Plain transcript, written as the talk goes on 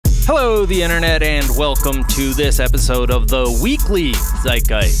Hello, the internet, and welcome to this episode of the weekly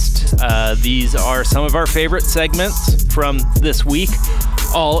Zeitgeist. These are some of our favorite segments from this week,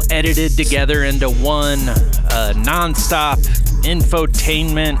 all edited together into one non-stop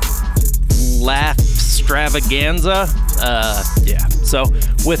infotainment laugh extravaganza. So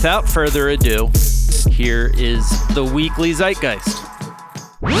without further ado, here is the weekly Zeitgeist.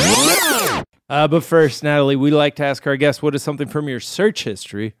 But first, Natalie, we like to ask our guests, what is something from your search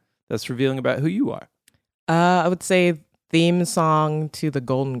history that's revealing about who you are? I would say theme song to the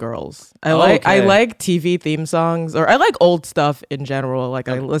Golden Girls. I like TV theme songs, or I like old stuff in general. Like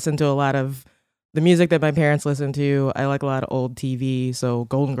I listen to a lot of the music that my parents listen to. I like a lot of old TV. So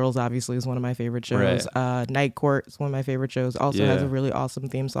Golden Girls obviously is one of my favorite shows. Right. Night Court is one of my favorite shows. Also has a really awesome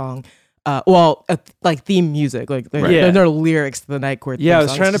theme song. Like theme music, like there are lyrics to the Night Court theme song. I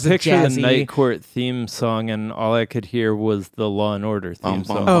was trying to picture the Night Court theme song, and all I could hear was the Law and Order theme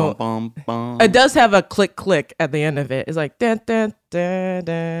song. It does have a click click at the end of it. It's like dun, dun, dun,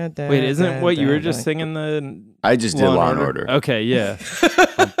 dun, dun. Wait, isn't what you were just singing the? I just did Law and Order. Okay, yeah.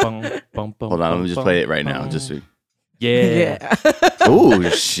 Hold on, let me just play it right now. Just so... Yeah. Oh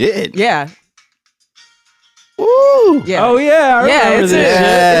shit. Yeah. Ooh. Yeah. Oh yeah. It's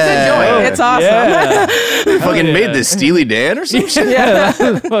a joint. It's awesome. Yeah. Fucking made this Steely Dan or some shit. Yeah.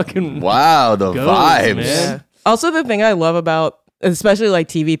 Fucking wow, the vibes. Yeah. Also, the thing I love about especially like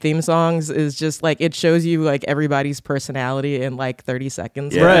TV theme songs is just like it shows you like everybody's personality in like 30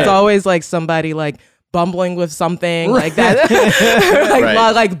 seconds. Yeah. Right. It's always like somebody like bumbling with something like that.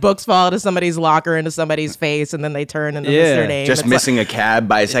 Like books fall out of somebody's locker into somebody's face and then they turn and miss their name. Just missing a cab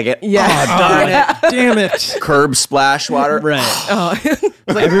by a second. Yeah. Oh, darn it. Damn it. Curb splash water. Right. Oh.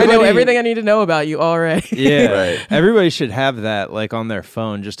 Like, I know everything I need to know about you already. Yeah. Right. Everybody should have that like on their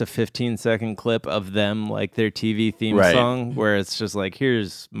phone, just a 15-second clip of them like their TV theme song where it's just like,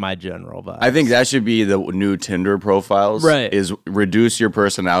 here's my general vibe. I think that should be the new Tinder profiles. Right. Is reduce your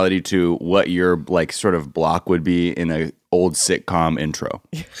personality to what your like sort of block would be in a old sitcom intro.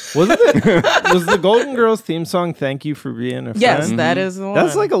 Was the Golden Girls theme song "Thank You for Being a Friend"? Yes, that is the one.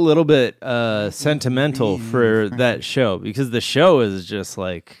 That's like a little bit sentimental for that show because the show is just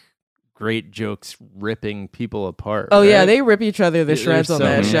like great jokes ripping people apart. Oh right? Yeah, they rip each other to shreds on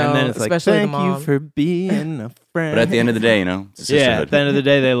that show. And then it's especially like, the mom. Thank you for being a friend. But at the end of the day, it's a sisterhood. at the end of the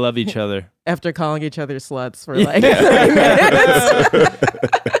day, they love each other. After calling each other sluts for like 30 minutes.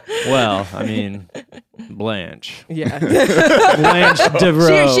 Well, I mean, Blanche. Yeah. Blanche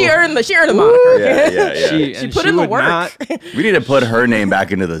Devereaux. She earned the moniker. Yeah. She put in the work. We need to put her name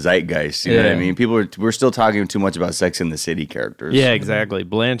back into the zeitgeist. You know what I mean? We're still talking too much about Sex and the City characters. Yeah, exactly.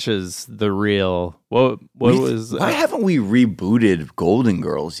 Blanche is the real. Why haven't we rebooted Golden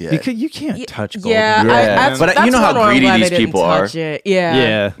Girls yet? Because you can't touch Golden Girls. But you know how greedy these people are.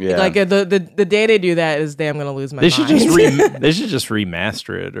 Yeah. Like the day they do that is the day I'm gonna lose my mind. They should just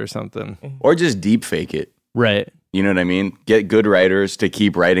remaster it or something, or just deep fake it. Right. You know what I mean? Get good writers to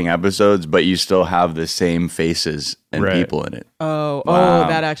keep writing episodes, but you still have the same faces and people in it. Oh,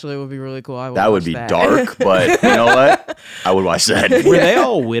 that actually would be really cool. That would be dark, but you know what? I would watch that. Were they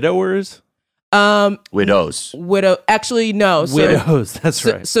all widowers? Widows. Actually, no. Widows. That's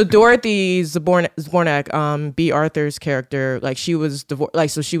right. So Dorothy Zbornak, B. Arthur's character, like she was divorced. Like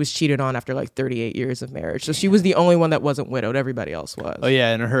so, she was cheated on after like 38 years of marriage. So she was the only one that wasn't widowed. Everybody else was. Oh yeah,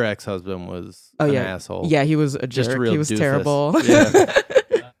 and her ex-husband was an asshole. Yeah, he was a jerk. Just a real he was doofus. Terrible.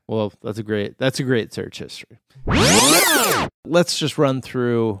 Yeah. Well, that's a great search history. Let's just run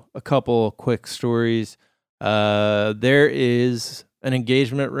through a couple quick stories. There is an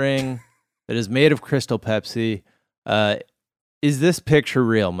engagement ring that is made of Crystal Pepsi. Is this picture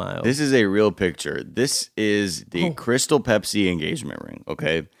real, Miles? This is a real picture. This is the Crystal Pepsi engagement ring.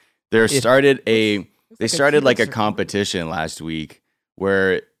 Okay, they started like a competition last week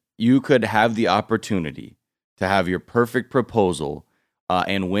where you could have the opportunity to have your perfect proposal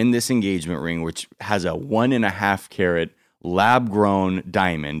and win this engagement ring, which has a 1.5 carat lab-grown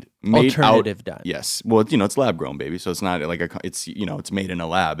diamond. Alternative diamond. Yes. Well, it's lab-grown, baby. So it's not like it's made in a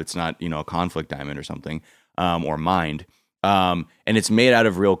lab. It's not, a conflict diamond or something, or mined. And it's made out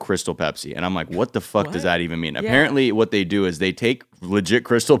of real Crystal Pepsi. And I'm like, what the fuck does that even mean? Yeah. Apparently what they do is they take legit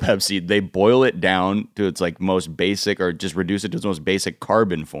Crystal Pepsi, they boil it down to its like most basic, or just reduce it to its most basic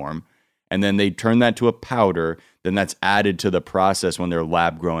carbon form. And then they turn that to a powder. Then that's added to the process when they're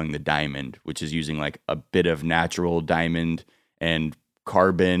lab growing the diamond, which is using like a bit of natural diamond and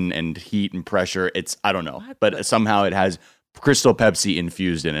carbon and heat and pressure. I don't know, but somehow it has Crystal Pepsi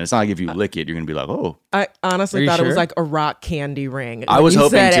infused in it. It's not like if you lick it, you're gonna be like, oh. I honestly thought it was like a rock candy ring. I was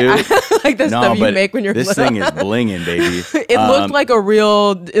hoping too. Like the stuff you make when you're this little. thing is blinging, baby. It looked like a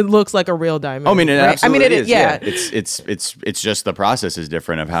real. It looks like a real diamond. I mean, it absolutely it is. Yeah. It's just the process is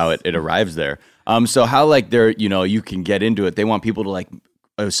different of how it arrives there. So how like you can get into it. They want people to like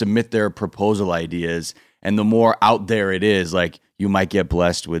submit their proposal ideas, and the more out there it is, like you might get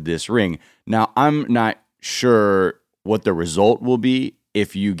blessed with this ring. Now, I'm not sure what the result will be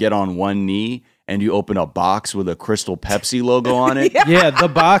if you get on one knee and you open a box with a Crystal Pepsi logo on it. Yeah, the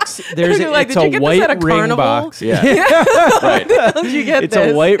box. It's a white ring box. Yeah, right. It's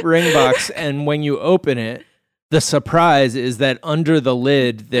a white ring box, and when you open it, the surprise is that under the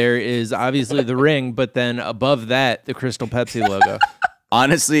lid there is obviously the ring, but then above that the Crystal Pepsi logo.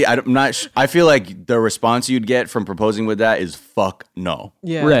 Honestly, I'm not. I feel like the response you'd get from proposing with that is fuck no.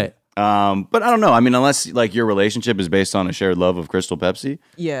 Yeah. Right. But I don't know. I mean, unless like your relationship is based on a shared love of Crystal Pepsi,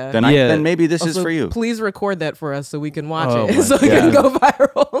 then maybe this is for you. Please record that for us so we can watch Oh it, my so it can go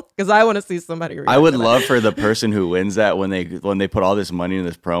viral. Because I want to see somebody. I would love for the person who wins that when they put all this money in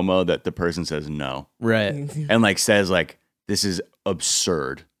this promo that the person says no, Right. and like says like this is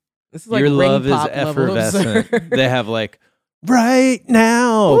absurd. This is like Your ring love is pop level effervescent. absurd. They have like right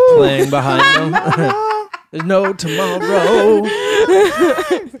now playing behind them. There's no tomorrow.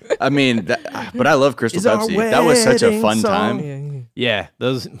 I mean, but I love Crystal Pepsi. That was such a fun time. Yeah,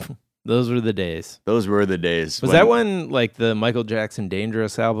 those were the days. Those were the days. Was that when like the Michael Jackson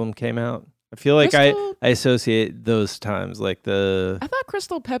Dangerous album came out? I feel like I associate those times like the. I thought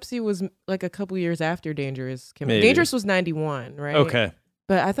Crystal Pepsi was like a couple years after Dangerous came out. Maybe. Dangerous was 91, right? Okay.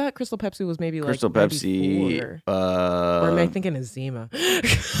 But I thought Crystal Pepsi was maybe Crystal like Pepsi. 94. Or am I thinking of Zima?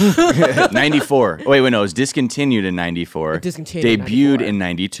 94. Wait, no, it was discontinued in 94. Debuted in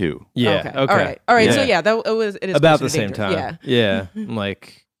 92. Yeah. Okay. All right. Yeah. So yeah, it is about the closer to same Dangerous. time. Yeah.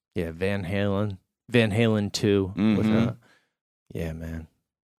 Like Van Halen 2. Mhm. Yeah, man.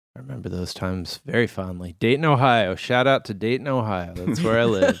 I remember those times very fondly. Dayton, Ohio. Shout out to Dayton, Ohio. That's where I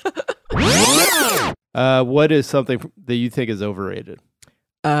live. What is something that you think is overrated?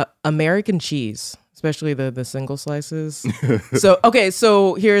 American cheese, especially the single slices.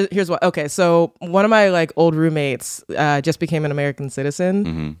 So here's what. Okay, so one of my like old roommates just became an American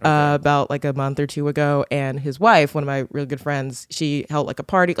citizen about like a month or two ago, and his wife, one of my really good friends, she held like a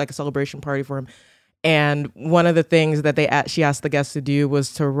party, like a celebration party for him. And one of the things that she asked the guests to do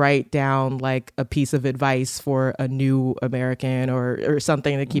was to write down like a piece of advice for a new American or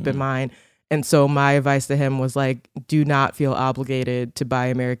something to keep in mind. And so my advice to him was like, do not feel obligated to buy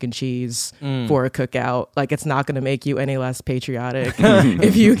American cheese for a cookout. Like, it's not going to make you any less patriotic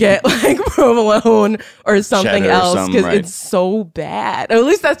if you get like provolone or something else, because it's so bad. Or at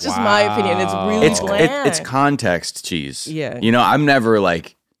least that's just my opinion. It's really bland. It's context cheese. Yeah. You know, I'm never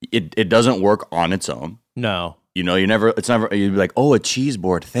like, it doesn't work on its own. No. You know, you'd be like, oh, a cheese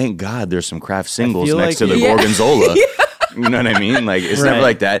board. Thank God there's some Kraft singles next to the Yeah. Gorgonzola. You know what I mean? Like, it's never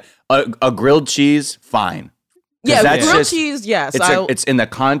like that. A grilled cheese, fine. Yeah, that's grilled just, cheese, yes. It's in the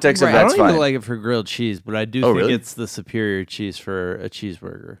context of Right. that's I don't fine. even like it for grilled cheese, but I do think really? it's the superior cheese for a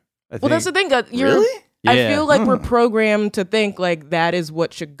cheeseburger. Well, that's the thing. Really? I Yeah. feel like we're programmed to think like that is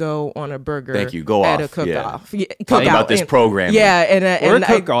what should go on a burger. Thank you. Go at off. a cook-off. Yeah. Talking about this program. Yeah, and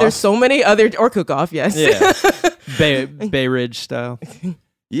cook-off. there's so many other or cook-off. Yes. Yeah. Bay Ridge style.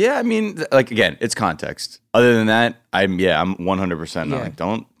 Yeah, I mean, like, again, it's context. Other than that, I'm 100% not like,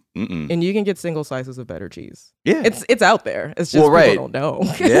 don't. And you can get single slices of better cheese. Yeah. It's out there. It's just people don't know.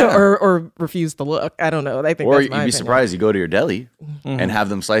 Yeah. or refuse to look. I don't know. I think Or that's you'd my be opinion. surprised you go to your deli and have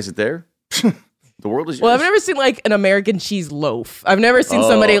them slice it there. The world is yours. Well, I've never seen like an American cheese loaf. I've never seen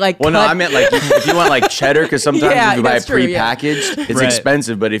somebody like Well, no, cut- I meant like if you want like cheddar, because sometimes Yeah, if you buy it that's true, yeah. prepackaged, it's Right.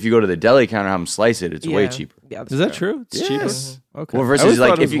 expensive. But if you go to the deli counter and have them slice it, it's way cheaper. Yeah, Is that true? It's cheaper. Okay. Well, I versus always like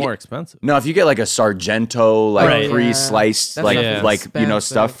thought it if was you more get- expensive. No, if you get like a Sargento, like Right. pre-sliced, That like stuff is like you know expensive.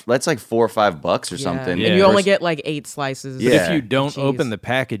 stuff, that's like $4 or $5 or something. Yeah. And you only Versus- get like 8 slices. Yeah. If you don't cheese. open the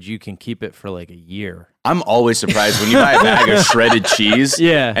package, you can keep it for like a year. I'm always surprised when you buy a bag of shredded cheese.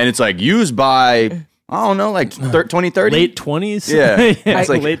 Yeah. and it's like used by I don't know, like 2030. Late 20s? Yeah. It's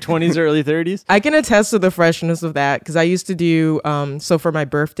like- late 20s, early 30s. I can attest to the freshness of that because I used to do so for my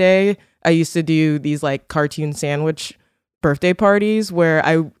birthday I used to do these like cartoon sandwich birthday parties where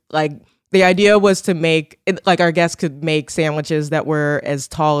I like the idea was to make it, like our guests could make sandwiches that were as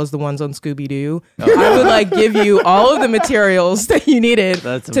tall as the ones on Scooby-Doo. I would like give you all of the materials that you needed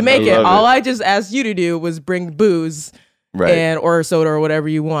That's to make it. love All it. I just asked you to do was bring booze and or soda or whatever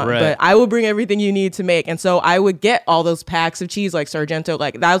you want. Right. But I will bring everything you need to make. And so I would get all those packs of cheese like Sargento.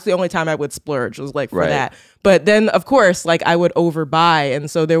 Like that was the only time I would splurge was like for that. But then of course like I would overbuy, and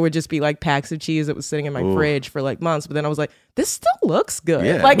so there would just be like packs of cheese that was sitting in my fridge for like months. But then I was like, this still looks good.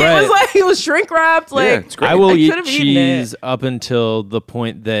 Yeah. Like it was like it was shrink wrapped. Like it's great. I will eat could've eaten cheese it. up until the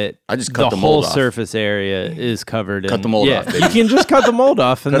point that I just cut the whole mold off. surface area is covered Cut in. the mold off, baby. You can just cut the mold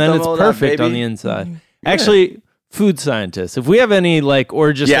off, and Cut then the it's mold off, perfect on baby. the inside. Actually, food scientists, if we have any like,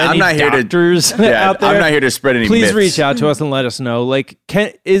 or just Yeah, any I'm not here to- doctors out there, I'm not here to spread any please myths. reach out to us and let us know. Like,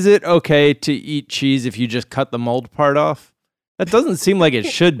 is it okay to eat cheese if you just cut the mold part off? That doesn't seem like it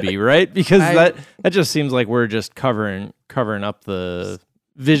should be, right? Because that just seems like we're just covering up the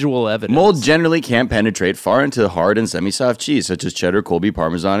visual evidence. Mold generally can't penetrate far into hard and semi-soft cheese, such as cheddar, Colby,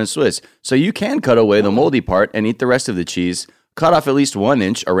 Parmesan, and Swiss. So you can cut away the moldy part and eat the rest of the cheese. Cut off at least 1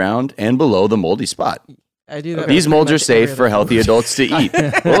 inch around and below the moldy spot. I do that. These with molds pretty are much safe every for other healthy food. adults to eat.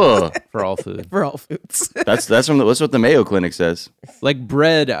 Ugh. for all food. For all foods. That's what the Mayo Clinic says. Like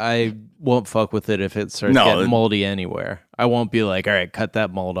bread, I won't fuck with it if it starts getting moldy anywhere. I won't be like, all right, cut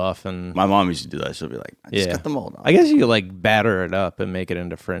that mold off. And My mom used to do that. She'll be like, just cut the mold off. I guess you could like batter it up and make it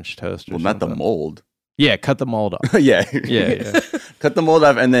into French toast. Or Well, not the something. mold. Yeah, cut the mold off. yeah. Yeah. Cut the mold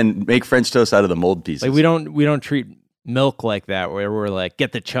off and then make French toast out of the mold pieces. Like we don't treat milk like that, where we're like,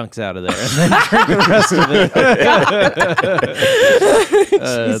 get the chunks out of there and then drink the rest of it.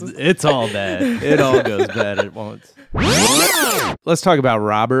 It's all bad. It all goes bad at once. Let's talk about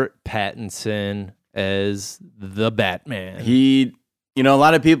Robert Pattinson as the Batman. a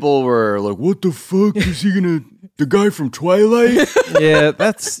lot of people were like, what the fuck? Is he the guy from Twilight? Yeah,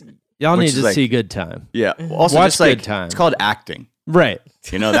 that's y'all Which need is to like- see Good Time. Yeah. Also, Watch just like, Good Time. it's called acting. Right.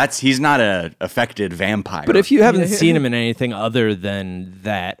 He's not a affected vampire. But if you haven't seen him in anything other than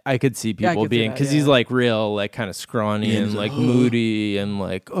that, I could see I people could see being, that, because yeah. he's like real, like kind of scrawny and like moody and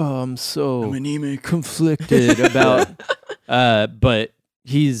like, oh, I'm so anemic. conflicted about. But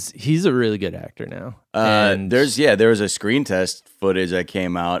he's a really good actor now. And there was a screen test footage that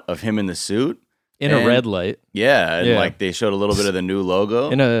came out of him in the suit. in a red light, Yeah, and Yeah. like they showed a little bit of the new logo.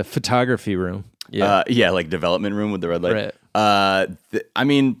 in a photography room. Yeah, Like development room with the red light. Right. I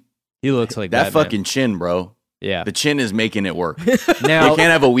mean, He looks like that Batman. fucking chin, bro. Yeah. The chin is making it work. Now You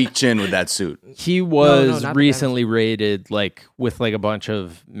can't have a weak chin with that suit. he was not the recently rated like with like a bunch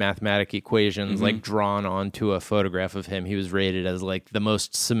of mathematic equations Mm-hmm. like drawn onto a photograph of him. He was rated as like the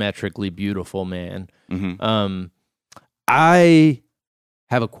most symmetrically beautiful man. Mm-hmm. I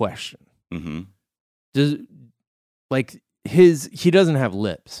have a question. Mm-hmm. Does like he doesn't have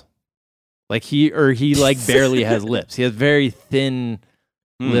lips. Like he like barely has lips. He has very thin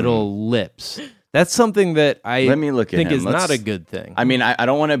little lips. That's something that I Let me look at think him. is not a good thing. I mean, I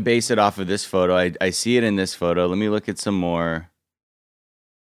don't want to base it off of this photo. I see it in this photo. Let me look at some more.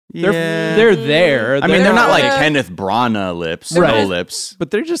 They're there. I mean, they're not like Yeah. Kenneth Branagh lips, Right. no lips. but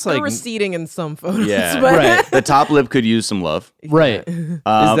they're just They're like receding in some photos. Yeah, but right. The top lip could use some love. right.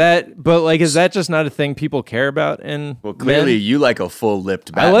 Is that just not a thing people care about in Well, clearly men? you like a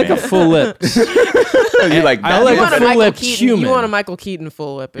full-lipped Batman. I like a full lip. you like I Batman. like You a want a full Michael lip Keaton. human. You want a Michael Keaton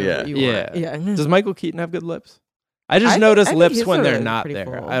full lip. is Yeah. what you Yeah. want. Yeah. Does Michael Keaton have good lips? I just I notice think lips his when are they're not pretty there.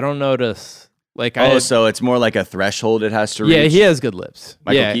 full. I don't notice like So it's more like a threshold it has to reach. yeah, he has good lips.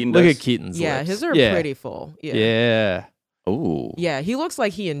 Michael yeah, Keaton look does? at Keaton's Yeah, lips. his are yeah. pretty full. Yeah. Yeah. Oh. Yeah, he looks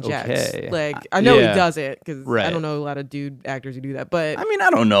like he injects. Okay. Like I know Yeah. he doesn't because Right. I don't know a lot of dude actors who do that. But I mean, I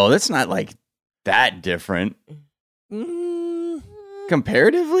don't know. That's not like that different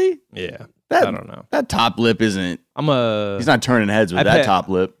comparatively. Yeah. That, I don't know. That top lip isn't. He's not turning heads with I that bet- top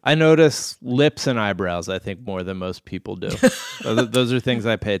lip. I notice lips and eyebrows, I think, more than most people do. those are things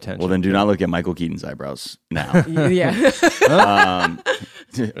I pay attention Well, then to. do not look at Michael Keaton's eyebrows now. yeah,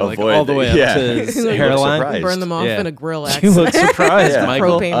 Like avoid all the way up yeah. to his You look hairline. surprised. burn them off Yeah. in a grill. You look accent. surprised, Yeah.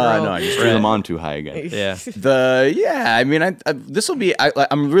 Michael. Propane grill. No, I just threw them on too high again. Yeah. I mean, this will be.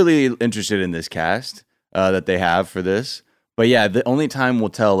 I'm really interested in this cast that they have for this. But yeah, the only time we'll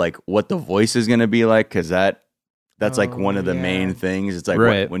tell like what the voice is going to be like, because that's like one of the yeah. main things. It's like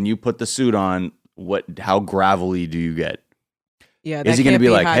Right. when you put the suit on, how gravelly do you get? Yeah, Is he going to be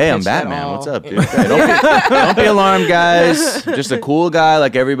like, "Hey, I'm Batman. What's up, dude? Hey, don't be alarmed, guys. Just a cool guy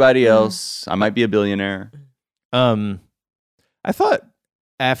like everybody else. I might be a billionaire." I thought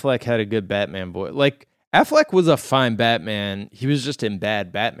Affleck had a good Batman voice. Like Affleck was a fine Batman. He was just in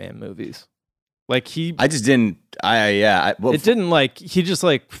bad Batman movies. Like I just didn't. Well, it didn't like he just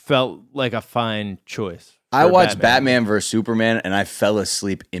like felt like a fine choice I watched Batman vs Superman and I fell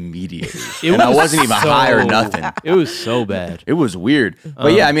asleep immediately. I wasn't even high or nothing. It was so bad. It was weird.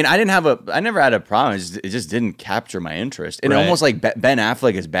 But yeah, I mean, I never had a problem. It just didn't capture my interest. And almost like Ben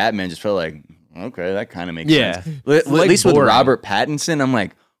Affleck as Batman just felt like, okay, that kind of makes sense. At least with Robert Pattinson, I'm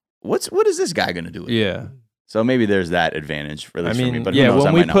like, what is this guy going to do with it? So maybe there's that advantage for this for me. But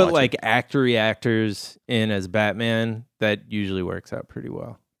when we put like actors in as Batman, that usually works out pretty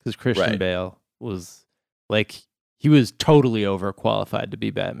well. Because Christian Bale was like, he was totally overqualified to be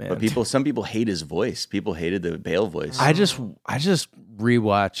Batman. But some people hate his voice. People hated the Bale voice. I just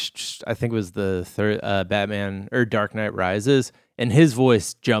rewatched, I think it was the third Batman or Dark Knight Rises, and his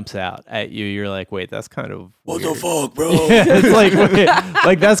voice jumps out at you. You're like, wait, that's kind of what weird. the fuck, bro? It's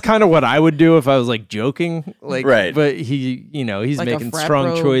like that's kind of what I would do if I was like joking, like. Right. But he's like making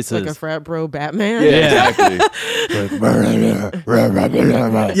strong choices, like a frat bro Batman. Yeah, exactly.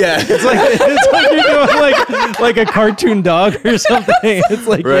 Yeah, it's like you're doing like a cartoon dog or something. It's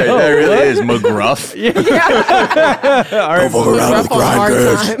like that really is McGruff. Don't fuck around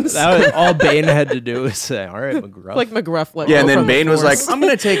with That was all Bane had to do was say, "All right, McGruff." Like McGruff. And then Bane was like, I'm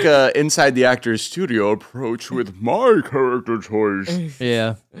going to take a inside the actor's studio approach with my character choice.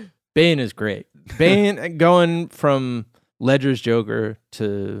 Yeah. Bane is great. Bane, going from Ledger's Joker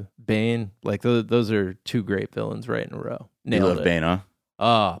to Bane, like those are two great villains right in a row. Nailed You love it. Bane, huh?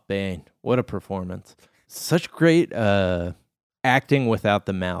 Oh, Bane. What a performance. Such great acting without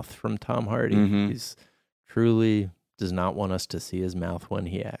the mouth from Tom Hardy. Mm-hmm. He's truly does not want us to see his mouth when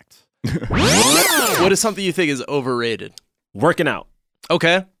he acts. What is something you think is overrated? Working out.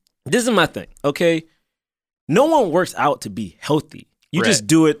 Okay. This is my thing, okay? No one works out to be healthy. You just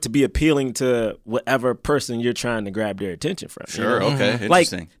do it to be appealing to whatever person you're trying to grab their attention from. Sure, okay,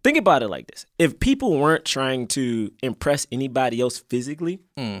 Like, interesting. think about it like this. If people weren't trying to impress anybody else physically,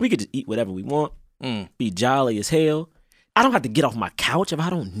 we could just eat whatever we want, be jolly as hell. I don't have to get off my couch if I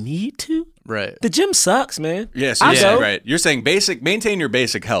don't need to. Right. The gym sucks, man. Yeah, so right. You're saying maintain your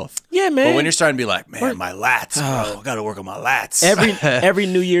basic health. Yeah, man. But when you're starting to be like, man, my lats, bro, I got to work on my lats. Every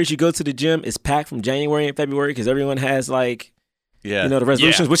New Year's you go to the gym, it's packed from January and February because everyone has like, the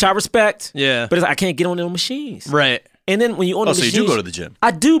resolutions, which I respect. Yeah. But it's like, I can't get on the machines. Right. And then when you own the machines, so you do go to the gym?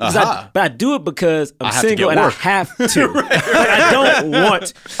 I do, because but I do it because I'm single and I have to. Right. Like, I don't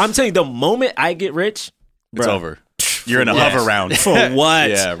want. I'm telling you, the moment I get rich, it's over. You're in a hover round. For what?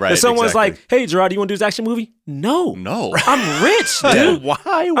 Yeah, right. If someone's like, hey, Gerard, do you want to do this action movie? No. I'm rich, dude.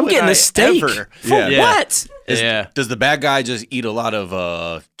 Why would I'm getting a steak. Ever? For what? Does the bad guy just eat a lot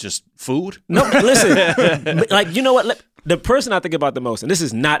of just food? No, listen. Like, you know what? The person I think about the most, and this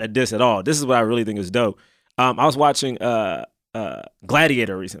is not a diss at all. This is what I really think is dope. I was watching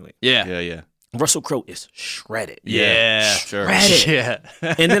Gladiator recently. Yeah. Russell Crowe is shredded. Yeah. Sure. Shredded.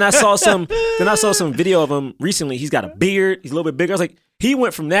 Yeah. And then I saw some video of him recently. He's got a beard. He's a little bit bigger. I was like, he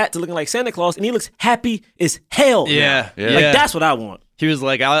went from that to looking like Santa Claus, and he looks happy as hell. Yeah. Now. Like, that's what I want. He was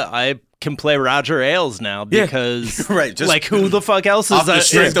like, I can play Roger Ailes now because right, just like who the fuck else is off the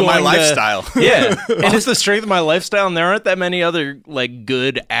strength of my lifestyle. Yeah. And it's the strength of my lifestyle, and there aren't that many other like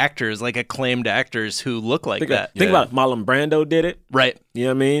good actors, like acclaimed actors who look like that. Think about it. Marlon Brando did it. Right. You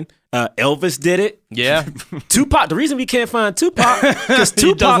know what I mean? Elvis did it. Yeah. Tupac. The reason we can't find Tupac because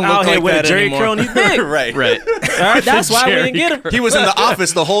Tupac out here with a Jerry Crony thing. Right. All right. That's why we didn't get him. He was in the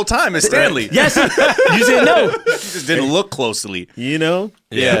office the whole time as Stanley. Yes. You didn't know. He just didn't look closely. You know?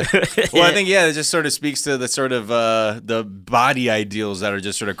 Yeah. Well, I think, it just sort of speaks to the sort of the body ideals that are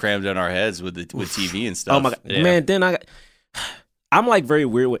just sort of crammed in our heads with TV and stuff. Oh, my God. Yeah. Man, then I'm like very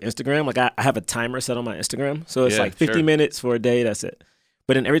weird with Instagram. Like I have a timer set on my Instagram. So it's like 50 minutes for a day. That's it.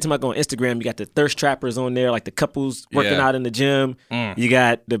 But then every time I go on Instagram, you got the thirst trappers on there, like the couples working out in the gym. You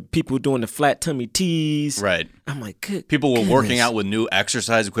got the people doing the flat tummy teas. Right. I'm like, good. People were working out with new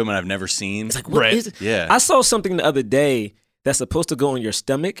exercise equipment I've never seen. It's like, what is it? Yeah. I saw something the other day that's supposed to go on your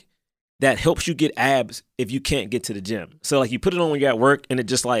stomach that helps you get abs if you can't get to the gym. So like you put it on when you're at work and it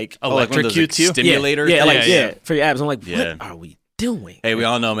just like electrocutes you. Stimulator. Yeah, for your abs. I'm like, what are we doing? Hey, we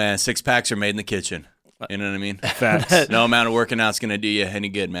all know, man, 6-packs are made in the kitchen. You know what I mean? Facts. No amount of working out's gonna do you any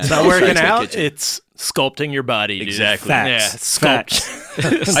good, man. It's not working out. It's sculpting your body. Dude. Exactly. Facts. Yeah.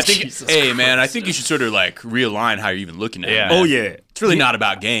 I think, man, I think you should sort of like realign how you're even looking at it. Yeah. Man. Oh yeah. It's really not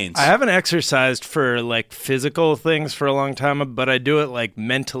about gains. I haven't exercised for like physical things for a long time, but I do it like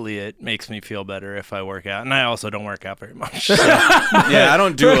mentally. It makes me feel better if I work out, and I also don't work out very much. So. I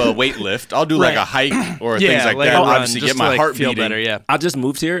don't do a weight lift. I'll do like a hike or things like that. Obviously, get my heart beating. Better. Yeah. I just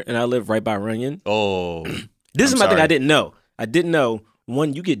moved here and I live right by Runyon. Oh, this is my thing. I didn't know.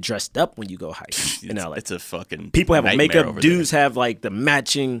 One, you get dressed up when you go hiking in LA. It's a fucking people have nightmare makeup. over Dudes have like the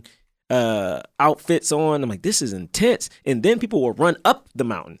matching outfits on. I'm like, this is intense. And then people will run up the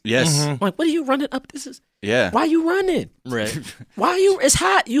mountain. Yes. I'm like, what are you running up? This is Yeah. why are you running? Right. Why are you? It's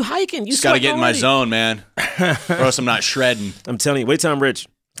hot. You hiking. You Just got to get in my already. zone, man. Or else I'm not shredding. I'm telling you, wait till I'm rich.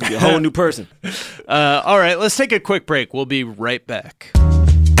 I'll be a whole new person. All right, let's take a quick break. We'll be right back.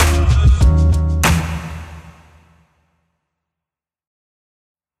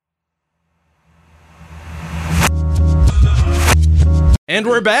 And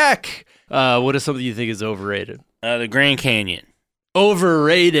we're back. What is something you think is overrated? The Grand Canyon.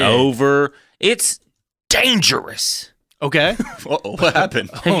 Overrated. It's dangerous. Okay. What happened?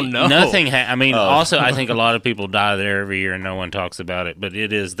 Oh, no. Nothing. Also, I think a lot of people die there every year and no one talks about it. But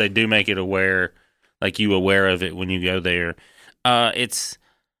it is. They do make it aware, like you aware of it when you go there. There's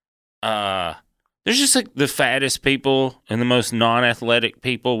just like the fattest people and the most non-athletic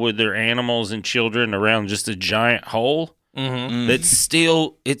people with their animals and children around just a giant hole. Mm-hmm. That's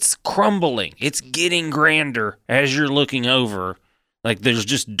still, it's crumbling. It's getting grander as you're looking over. Like there's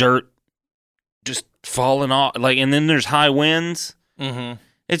just dirt just falling off. Like, and then there's high winds. Mm-hmm.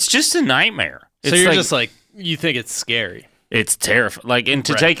 It's just a nightmare. So you're just like, you think it's scary. It's terrifying. Like, and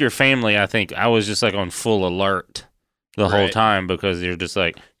to take your family, I think I was just like on full alert the whole time because you're just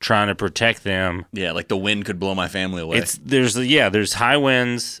like trying to protect them. Yeah, like the wind could blow my family away. There's high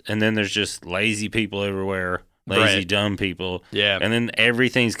winds, and then there's just lazy people everywhere. Lazy, dumb people. Yeah. And then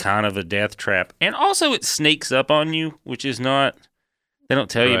everything's kind of a death trap. And also it sneaks up on you, which is not, they don't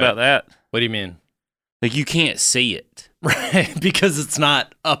tell you about that. What do you mean? Like you can't see it. Right. Because it's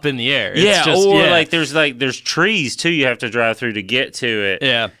not up in the air. Yeah. It's just, there's trees too you have to drive through to get to it.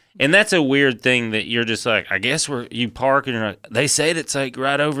 Yeah. And that's a weird thing that you're just like, I guess you park and you're like, they said it's like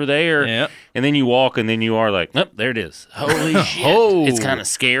right over there. Yeah. And then you walk and then you are like, oh, there it is. Holy shit. Oh. It's kind of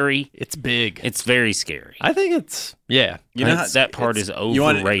scary. It's big. It's very scary. I think it's, yeah. You know, that part is overrated. You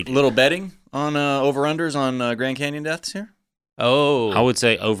want a little betting on over-unders on Grand Canyon deaths here? Oh. I would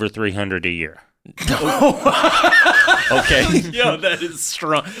say over 300 a year. Okay. Yo, that is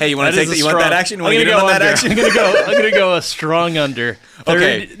strong. Hey, you want to take that? You want that action? You want to get in go on that under. action? I'm gonna go a strong under.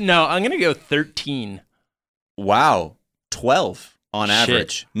 Okay. No, I'm gonna go 13. Wow, 12 on Shit.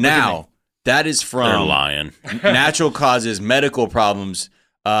 average. Now that is They're from lying. natural causes, medical problems,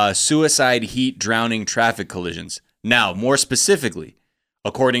 suicide, heat, drowning, traffic collisions. Now, more specifically,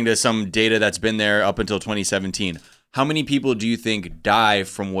 according to some data that's been there up until 2017, how many people do you think die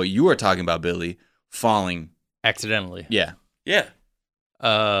from what you were talking about, Billy, falling? Accidentally. Yeah. Yeah.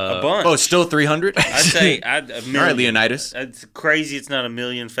 A bunch. Oh, still 300? I'd say a million. All right, Leonidas. It's crazy it's not a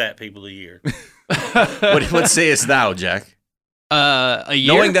million fat people a year. What sayest thou, Jack? A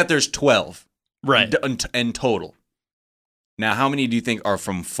year? Knowing that there's 12 right. in total. Now, how many do you think are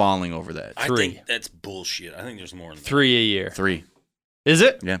from falling over that? 3. I think that's bullshit. I think there's more than that. 3 a year. 3. Is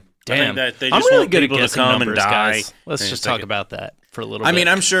it? Yeah. Damn. That they I'm just really want good at people to guessing come numbers, and die. guys. Let's and just take talk it. about that for a little bit. I mean,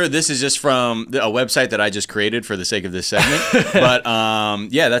 I'm sure this is just from a website that I just created for the sake of this segment. But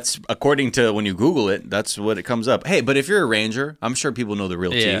yeah, that's according to when you Google it, that's what it comes up. Hey, but if you're a ranger, I'm sure people know the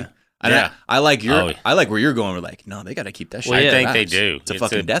real Yeah. tea. And Yeah. I like your Oh, yeah. I like where you're going. We're like, no, they got to keep that shit. Well, I yeah, think they wraps. do. It's a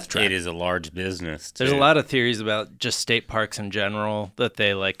fucking death trap. It is a large business. There's too. a lot of theories about just state parks in general that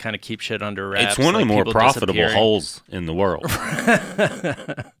they like kind of keep shit under wraps. It's one of the like more people profitable disappearing. holes in the world.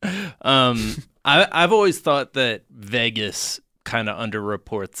 I've always thought that Vegas kind of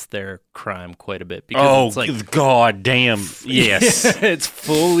underreports their crime quite a bit because it's like god damn. Yes. it's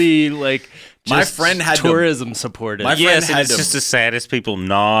fully like My just friend had to- tourism supported. My friend Yes, and had it's to- just the saddest people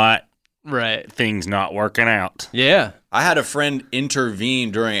not right. things not working out. Yeah. I had a friend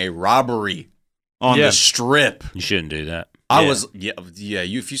intervene during a robbery on Yeah. the strip. You shouldn't do that. I Yeah. was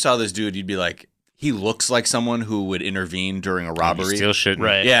if you saw this dude, you'd be like, he looks like someone who would intervene during a You robbery. still shouldn't.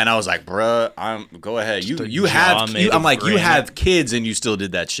 Right. Yeah, and I was like, bruh, go ahead. Just a You jaw have made I'm of like, you granite. have kids and you still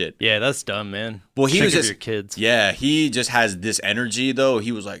did that shit. Yeah, that's dumb, man. Well, he Think was of just your kids. Yeah, he just has this energy though.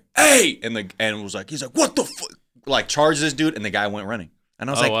 He was like, "Hey!" and was like, he's like, "What the fuck?" Like charged this dude, and the guy went running. And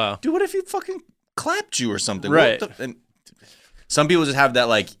I was Oh, like, wow. "Dude, what if he fucking clapped you or something?" Right. What the- and some people just have that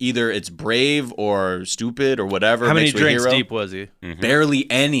like either it's brave or stupid or whatever. How many makes you a drinks hero. deep was he? Barely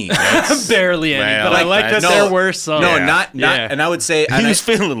any. Barely any, Well, but I like that no, there were some. No, Yeah. not. Yeah. And I would say, He was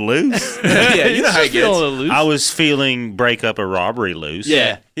feeling loose. yeah, you know how he Just feeling a gets. little loose. I was feeling break up a robbery loose.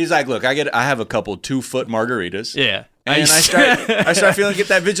 Yeah. He's like, look, I have a couple 2-foot margaritas. Yeah. and I start feeling get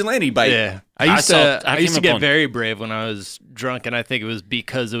that vigilante bite. Yeah, I used to get very brave when I was drunk, and I think it was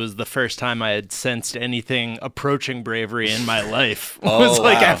because it was the first time I had sensed anything approaching bravery in my life. It was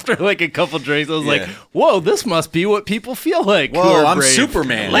after a couple drinks, I was like, "Whoa, this must be what people feel like." Whoa, I'm brave.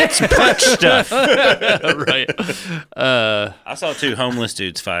 Superman. Let's punch stuff. Right. I saw 2 homeless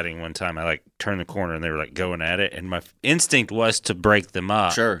dudes fighting one time. I turned the corner and they were going at it, and my instinct was to break them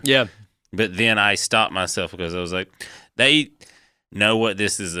up. Sure. Yeah. But then I stopped myself because I was like, they know what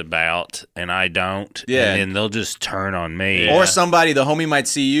this is about, and I don't. Yeah. And then they'll just turn on me. Or somebody, the homie might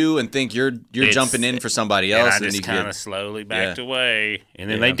see you and think you're jumping in for somebody else. And I just kind of slowly backed away. And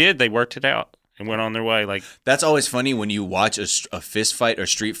then they did. They worked it out and went on their way. That's always funny when you watch a fist fight or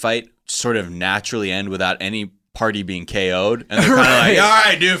street fight sort of naturally end without any party being KO'd. And they're kind of like, all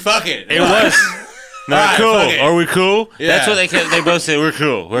right, dude, fuck it. It was... Not cool. Are we cool? Yeah. That's what they both said. We're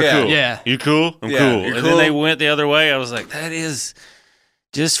cool. We're cool. Yeah. You cool? I'm cool. You're And cool. then they went the other way. I was like, that is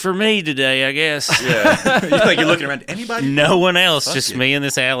just for me today, I guess. Yeah. You're looking around. Anybody? No one else. Fuck Just you. me in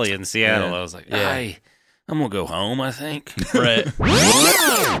this alley in Seattle. Yeah. I was like, I'm going to go home, I think. Right.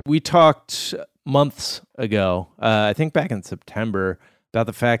 We talked months ago, I think back in September, about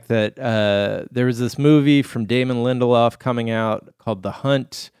the fact that there was this movie from Damon Lindelof coming out called The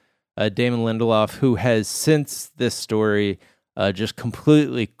Hunt. Damon Lindelof, who has since this story just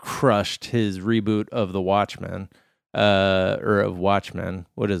completely crushed his reboot of The Watchmen, or of Watchmen.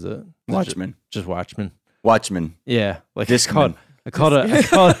 What is it? Watchmen. Just Watchmen. Watchmen. Yeah, Discman. I called the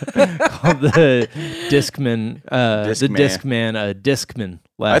Discman, the Discman, a Discman.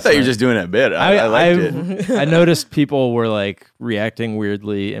 I thought you were just doing it a bit. I liked it. I noticed people were reacting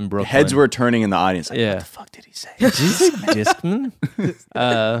weirdly in Brooklyn. Heads were turning in the audience. Yeah. What the fuck did he say? Did you say Discman?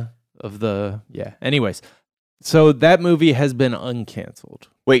 Anyways, so that movie has been uncanceled.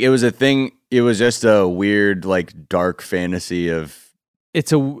 Wait, it was a thing. It was just a weird, dark fantasy of.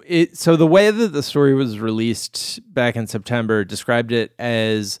 So the way that the story was released back in September described it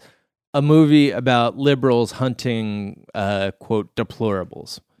as a movie about liberals hunting, quote,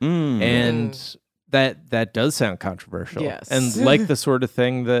 deplorables. And that does sound controversial. Yes. And like the sort of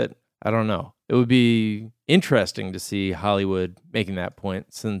thing that, I don't know, it would be interesting to see Hollywood making that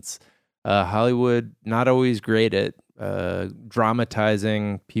point, since Hollywood not always great at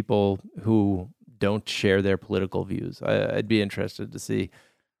dramatizing people who don't share their political views. I'd be interested to see.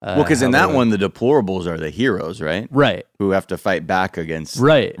 Because in that one, the deplorables are the heroes, right? Right. Who have to fight back against.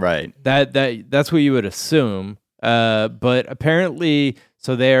 Right. Right. That's what you would assume. But apparently,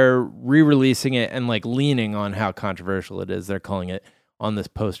 so they're re-releasing it and leaning on how controversial it is. They're calling it on this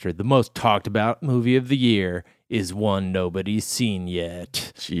poster, the most talked about movie of the year is one nobody's seen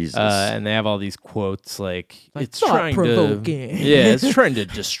yet. Jesus. And they have all these quotes it's trying to it's trying to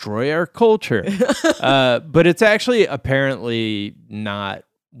destroy our culture. But it's actually apparently not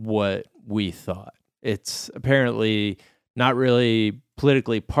what we thought. It's apparently not really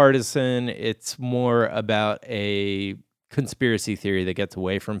politically partisan. It's more about a conspiracy theory that gets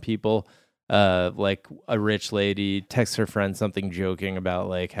away from people. Like a rich lady texts her friend something joking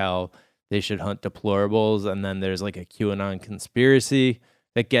about how they should hunt deplorables, and then there's a QAnon conspiracy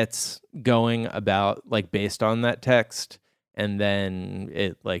that gets going about based on that text, and then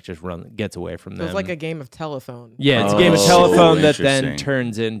it just gets away from them. It's like a game of telephone. Yeah, it's a game of telephone that then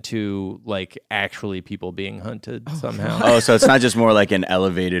turns into actually people being hunted somehow. Oh, so it's not just more like an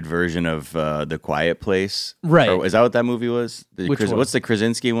elevated version of The Quiet Place, right? Or, is that what that movie was? Which one? What's the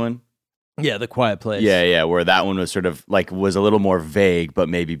Krasinski one? Yeah, The Quiet Place. Yeah, where that one was sort of was a little more vague, but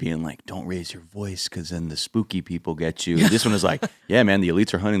maybe being don't raise your voice because then the spooky people get you. This one is yeah, man, the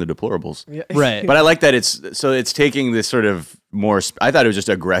elites are hunting the deplorables. Yeah. Right. But I like that it's taking this sort of more, I thought it was just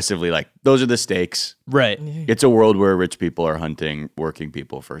aggressively those are the stakes. Right. It's a world where rich people are hunting working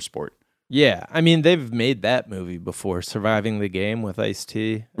people for sport. Yeah, I mean, they've made that movie before, Surviving the Game with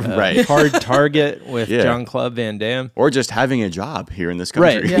Ice-T. Right. Hard Target with Jean-Claude Van Damme. Or just having a job here in this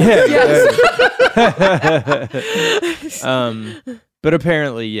country. Right, yeah. But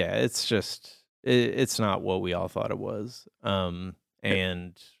apparently, it's just, it's not what we all thought it was.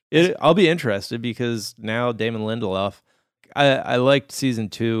 And I'll be interested because now Damon Lindelof, I liked season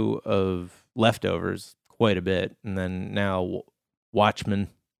 2 of Leftovers quite a bit. And then now Watchmen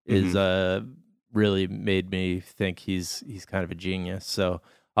is really made me think he's kind of a genius. So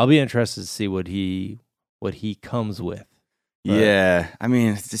I'll be interested to see what he comes with. But yeah, I mean,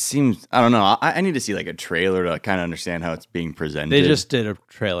 it just seems, I don't know. I need to see a trailer to kind of understand how it's being presented. They just did a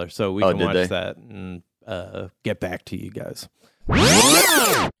trailer, so we can did watch they? that and get back to you guys.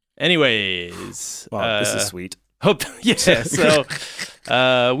 Anyways, Wow, this is sweet. Hope yeah. So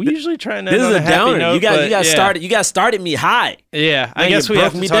we usually try and end This on is a happy downer. note, You got but, started. You got started me high. Yeah, I Man, guess you we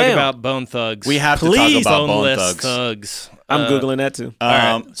have broke to me talk down. about Bone Thugs. We have to Please. talk about Bone Boneless Thugs. I'm googling that too.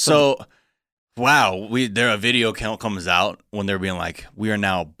 right. So, wow, a video count comes out when they're being like, we are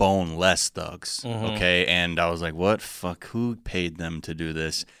now boneless thugs. Okay, and I was like, what? Fuck, who paid them to do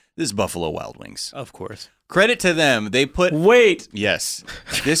this? This is Buffalo Wild Wings. Of course. Credit to them. They put Wait. Yes,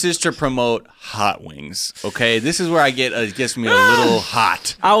 this is to promote hot wings. Okay, this is where it gets me a little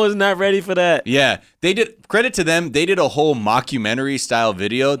hot. I was not ready for that. Yeah, they did. Credit to them. They did a whole mockumentary style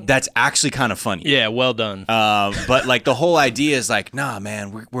video that's actually kind of funny. Yeah, well done. But like the whole idea is like, nah,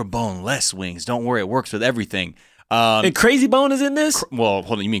 man, we're boneless wings. Don't worry, it works with everything. And Crazy Bone is in this? Well,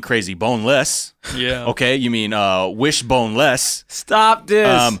 hold on. You mean Crazy Boneless? Yeah. Okay. You mean Wish Boneless? Stop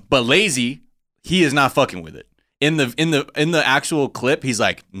this. But Lazy, he is not fucking with it. In the actual clip, he's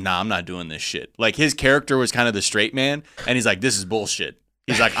like, nah, I'm not doing this shit. Like his character was kind of the straight man, and he's like, this is bullshit.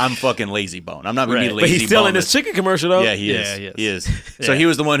 He's like, I'm fucking Lazy Bone. I'm not gonna be lazy. But he's still in boneless. this chicken commercial though. Yeah, he is. Yeah, He is. So he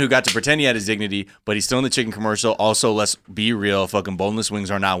was the one who got to pretend he had his dignity, but he's still in the chicken commercial. Also, let's be real, fucking boneless wings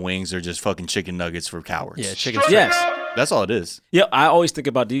are not wings. They're just fucking chicken nuggets for cowards. Yeah, chicken. Yes. That's all it is. Yeah, I always think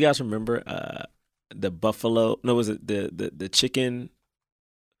about. Do you guys remember the buffalo? No, was it the chicken?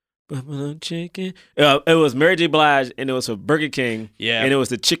 Buffalo chicken. It was Mary J. Blige, and it was for Burger King. Yeah. and it was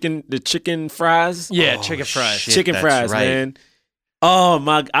the chicken fries. Yeah, Oh, chicken fries. shit. Chicken that's fries, right. man. Oh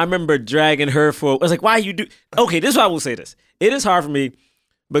my! I remember dragging her for. I was like, "Why you do?" Okay, this is why I will say this. It is hard for me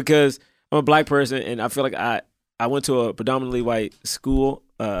because I'm a black person, and I feel like I went to a predominantly white school,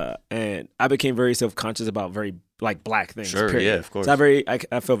 and I became very self conscious about very like black things. Sure, period. yeah, of course. So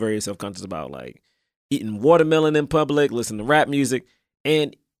I felt very self conscious about like eating watermelon in public, listening to rap music,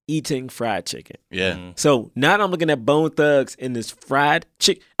 and eating fried chicken. Yeah. So now that I'm looking at Bone Thugs in this fried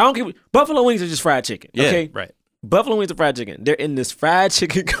chicken. I don't care. Buffalo wings are just fried chicken. Yeah, okay, right. Buffalo wings are fried chicken. They're in this fried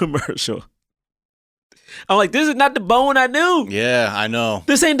chicken commercial. I'm like, this is not the Bone I knew. Yeah, I know.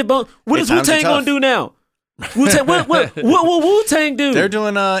 This ain't the Bone. What Hey, is Wu times are Tang gonna tough. do now? Wu-Tang, what Wu Tang do? They're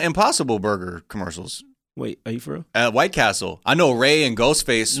doing Impossible Burger commercials Wait, are you for real? at White Castle. I know Ray and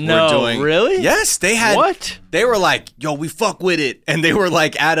Ghostface No, were doing. really? Yes, they had. What? They were like, yo, we fuck with it. And they were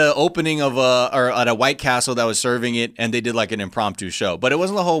like at a opening of or at a White Castle that was serving it, and they did like an impromptu show. But it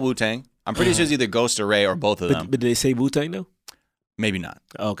wasn't the whole Wu-Tang. I'm pretty sure it's either Ghost or Ray or both of them. But did they say Wu Tang though? Maybe not.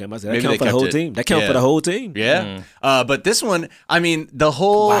 Okay, that Maybe count they for the kept whole it. team. That count Yeah. for the whole team. Yeah. But this one, I mean, the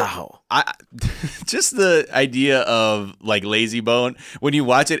whole. Wow. Just the idea of like Lazy Bone, when you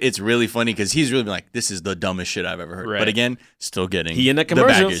watch it, it's really funny because he's really been like, this is the dumbest shit I've ever heard. Right. But again, still getting He in that the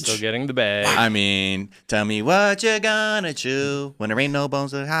commercial. baggage. Still getting the bag. I mean, tell me what you gonna chew when there ain't no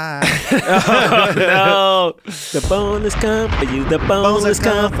bones to hide. Oh, no. The bone is come for you. The bone is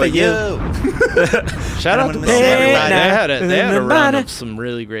come for you. Shout out to wanna Bone. say They everybody. had a run of some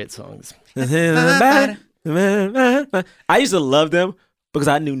really great songs. I used to love them because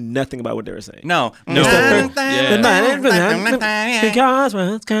I knew nothing about what they were saying. No. No.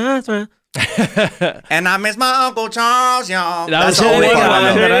 And I miss my Uncle Charles, y'all. That was That's the only part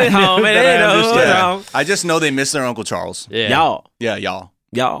I know. Y'all. I just know they miss their Uncle Charles. Yeah. Yeah, y'all.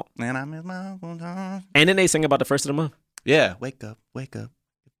 And And I miss my Uncle Charles. then they sing about the first of the month. Yeah, wake up, wake up.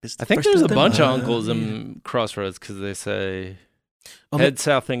 It's the I think first there's of a the bunch of month. uncles in Crossroads because they say, Oh, head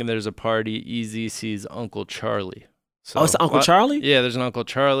south thinking there's a party. Easy sees Uncle Charlie. So, it's Uncle Charlie? Yeah, there's an Uncle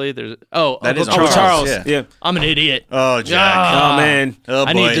Charlie. There's That Uncle is Uncle Charles, Charles. yeah. Yeah. I'm an idiot. Oh, Jack. Ah. Oh, man. Oh,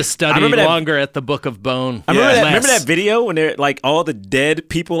 I need boy. to study remember that- longer at the Book of Bone. I remember Yeah. that. Remember Less. that video when they're like all the dead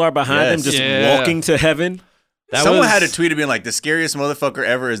people are behind them, Yes. just Yeah. walking to heaven. That Someone was- had a tweet of being like, the scariest motherfucker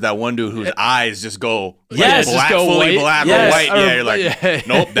ever is that one dude whose eyes just go Yes, black, just go fully white. black Yes. or white. Yeah, you're like, Yeah.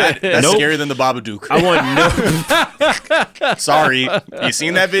 nope, that's Nope. scarier than the Babadook. I want no Sorry. You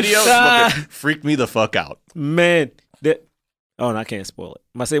seen that video? Fucking freaked me the fuck out. man. That no, I can't spoil it.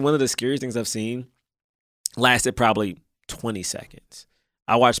 I say one of the scariest things I've seen lasted probably 20 seconds.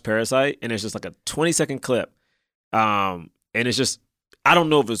 I watched Parasite, and it's just like a 20-second clip, and it's just I don't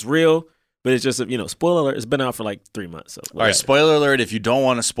know if it's real. But it's just, spoiler alert, it's been out for like 3 months. So All right, spoiler alert. If you don't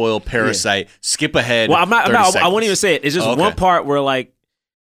want to spoil Parasite, skip ahead. Well, I'm not. 30 I seconds. won't even say it. It's just Okay. one part where like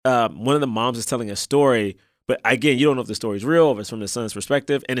one of the moms is telling a story, but again, you don't know if the story is real, or if it's from the son's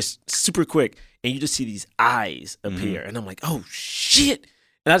perspective, and it's super quick, and you just see these eyes appear, and I'm like, oh shit,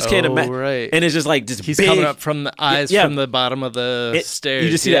 and I just can't imagine. Right. And it's just like He's big, coming up from the eyes Yeah. from the bottom of the stairs. You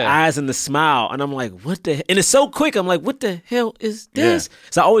just see the eyes and the smile, and I'm like, what the? And it's so quick. I'm like, what the hell is this?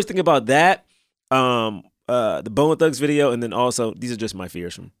 So I always think about that. The Bone Thugs video, and then also these are just my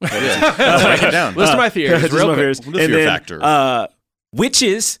fears from. Yeah. Let's break it down. List of my fears. Just real my quick. fears. The fear factor.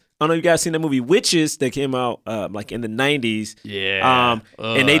 Witches I don't know if you guys seen that movie Witches that came out like in the 90s. Yeah.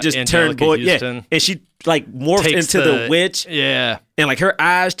 And they just turned Houston. and she like morphed Takes into the witch. Yeah. And like her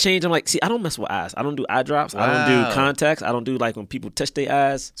eyes change. I'm like, see, I don't mess with eyes. I don't do eye drops. I don't do contacts. I don't do like when people touch their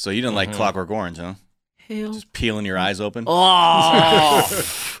eyes. So you didn't like Clockwork Orange, huh? Hell. Just peeling your eyes open. Oh.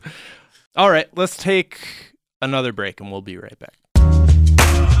 All right, let's take another break and we'll be right back.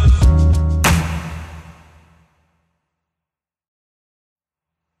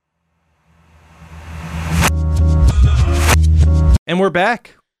 And we're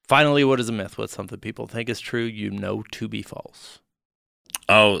back. Finally, what is a myth? What's something people think is true, you know to be false?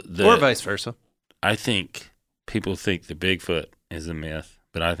 Oh, or vice versa. I think people think the Bigfoot is a myth,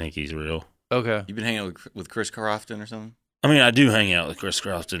 but I think he's real. Okay. You've been hanging out with Chris Crofton or something? I mean, I do hang out with Chris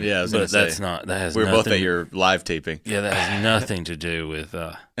Crofton. Yeah, I was but say, that's not. That has. We were nothing, both at your live taping. Yeah, that has nothing to do with.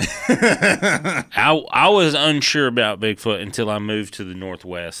 I was unsure about Bigfoot until I moved to the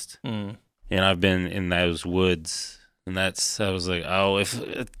Northwest, and I've been in those woods, and I was like, oh, if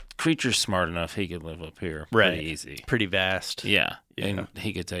a creature's smart enough, he could live up here, pretty easy, pretty vast. Yeah, and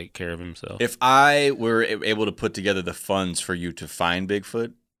he could take care of himself. If I were able to put together the funds for you to find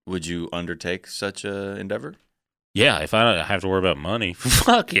Bigfoot, would you undertake such a endeavor? Yeah, if I don't have to worry about money,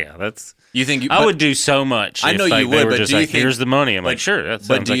 fuck yeah, that's. You think I would do so much? I know if, you would, they were but just do you like, think, here's the money? I'm like, sure, that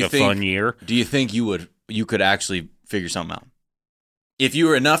sounds like a fun year. Do you think you could actually figure something out? If you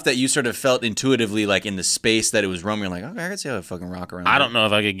were enough that you sort of felt intuitively like in the space that it was roaming, you're like, okay, I can see how it fucking rock around. I don't know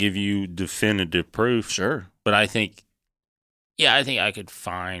if I could give you definitive proof. Sure, but I think I could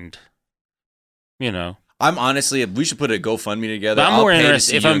find. I'm honestly, we should put a GoFundMe together. But I'm more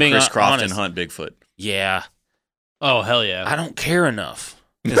interested if I'm being Chris Crofton honest. Hunt Bigfoot. Yeah. Oh hell yeah! I don't care enough.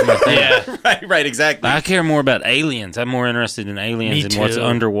 Is my thing. Yeah, right, exactly. I care more about aliens. I'm more interested in aliens and what's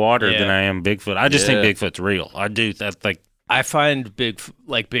underwater than I am Bigfoot. I just think Bigfoot's real. I do. That's like I find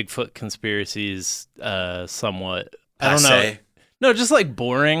Bigfoot conspiracies somewhat. I don't know. No, just like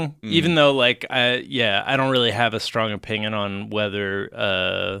boring. Even though like I don't really have a strong opinion on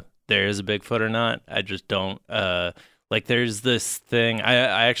whether there is a Bigfoot or not. I just don't. Like there's this thing,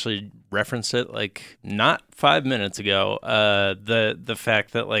 I actually referenced it like not 5 minutes ago. The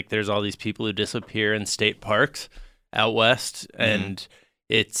fact that like there's all these people who disappear in state parks out west, and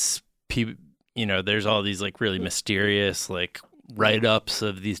it's there's all these like really mysterious like write-ups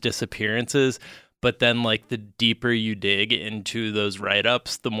of these disappearances. But then like the deeper you dig into those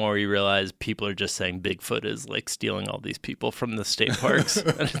write-ups, the more you realize people are just saying Bigfoot is like stealing all these people from the state parks,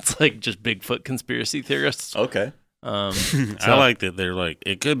 and it's like just Bigfoot conspiracy theorists. Okay. I like that they're like,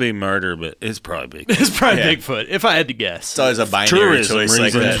 it could be murder, but it's probably Bigfoot. It's probably Bigfoot, if I had to guess. It's always a binary Tourism choice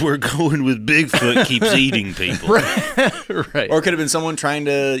like reasons, that. we're going with Bigfoot keeps eating people. Right. Or it could have been someone trying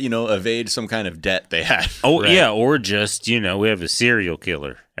to, evade some kind of debt they had. Oh, yeah, or just, we have a serial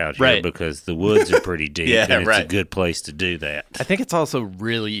killer out here because the woods are pretty deep and it's a good place to do that. I think it's also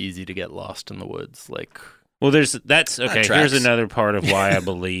really easy to get lost in the woods. Well, that's okay. Here's another part of why I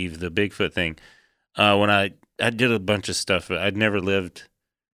believe the Bigfoot thing. When I did a bunch of stuff. I'd never lived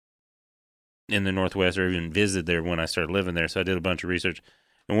in the Northwest or even visited there when I started living there, so I did a bunch of research.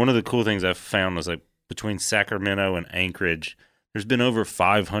 And one of the cool things I found was like between Sacramento and Anchorage, there's been over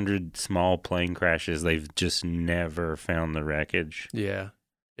 500 small plane crashes. They've just never found the wreckage. Yeah.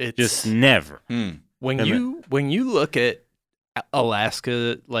 It's just never. When you look at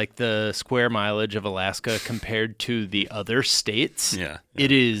Alaska, like the square mileage of Alaska compared to the other states,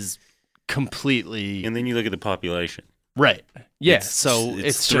 it is completely. And then you look at the population. Right. Yeah. So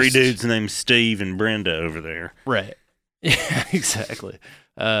it's three dudes named Steve and Brenda over there. Right. Yeah, exactly.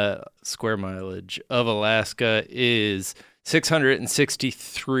 Square mileage of Alaska is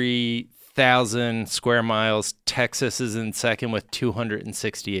 663,000 square miles. Texas is in second with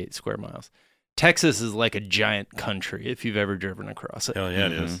 268 square miles. Texas is like a giant country if you've ever driven across it. Hell yeah,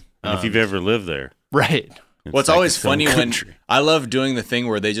 it is. And if you've ever lived there. Right. It's always funny when I love doing the thing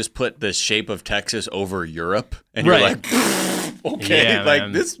where they just put the shape of Texas over Europe, and you're like, okay,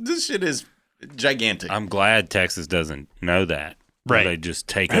 like this shit is gigantic. I'm glad Texas doesn't know that. Right, they just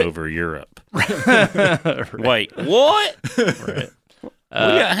take over Europe. Right. Wait, what? Right. We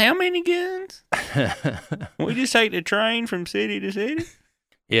got how many guns? We just take the train from city to city.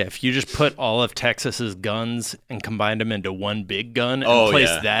 Yeah, if you just put all of Texas's guns and combined them into one big gun and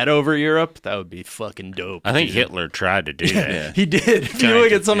placed that over Europe, that would be fucking dope. I think Hitler tried to do that. He did. If you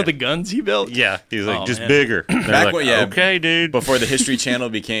look at some of the guns he built. Yeah, he was like, just bigger. Like, okay, dude. Before the History Channel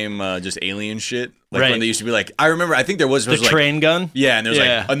became just alien shit, Like when they used to be like, I remember, I think there was the train gun. Yeah, and there's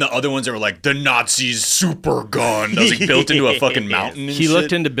like, and the other ones that were like the Nazis' super gun that was like built into a fucking mountain. He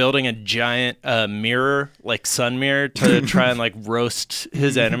looked into building a giant mirror, like sun mirror, to try and like roast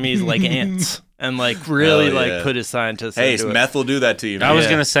his enemies like ants. And like really like put his scientists into it. Meth will do that to you. Man. I was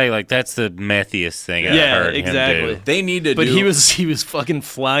gonna say like that's the methiest thing I've heard exactly. him do. They need to but he was fucking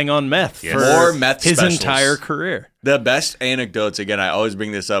flying on meth for more meth his specials. Entire career. The best anecdotes, again, I always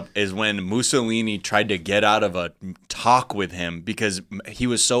bring this up, is when Mussolini tried to get out of a talk with him because he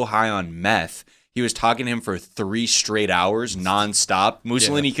was so high on meth. He was talking to him for 3 straight hours nonstop.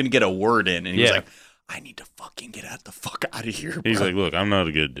 Mussolini couldn't get a word in, and he was like, "I need to fucking get the fuck out of here." Bro. He's like, "Look, I'm not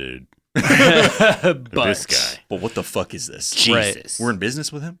a good dude." But this guy. But what the fuck is this? Jesus. Right. We're in business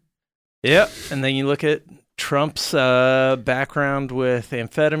with him? Yep. And then you look at Trump's background with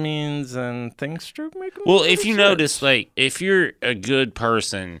amphetamines and things start making if you notice, like, if you're a good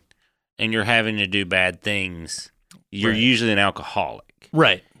person and you're having to do bad things, you're usually an alcoholic.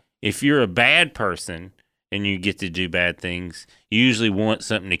 Right. If you're a bad person and you get to do bad things, you usually want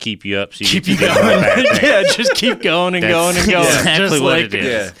something to keep you up so you keep going. Yeah, just keep going and going and going. Exactly just what like, it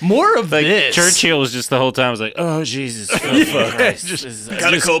is. More of like this. Churchill was just the whole time was like, "Oh Jesus, just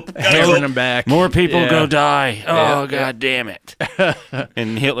gotta cope. Holding him back. More people go die. Oh God damn it!"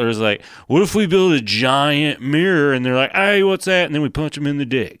 And Hitler was like, "What if we build a giant mirror?" And they're like, "Hey, what's that?" And then we punch him in the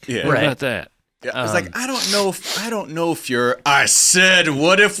dick. Yeah. What about that? Yeah, I was like, I don't know if you're. I said,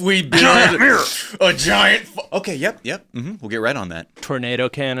 what if we build a giant? Okay, yep. We'll get right on that. Tornado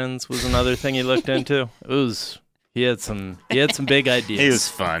cannons was another thing he looked into. He had some big ideas. He was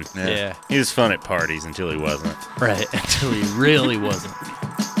fun. Yeah. He was fun at parties until he wasn't. Right, until he really wasn't.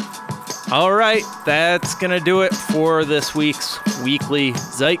 All right, that's going to do it for this week's Weekly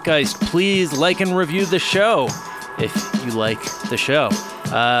Zeitgeist. Please like and review the show if you like the show.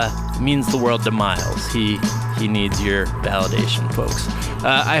 It means the world to Miles. He needs your validation, folks.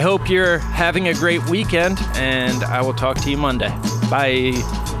 I hope you're having a great weekend, and I will talk to you Monday. Bye.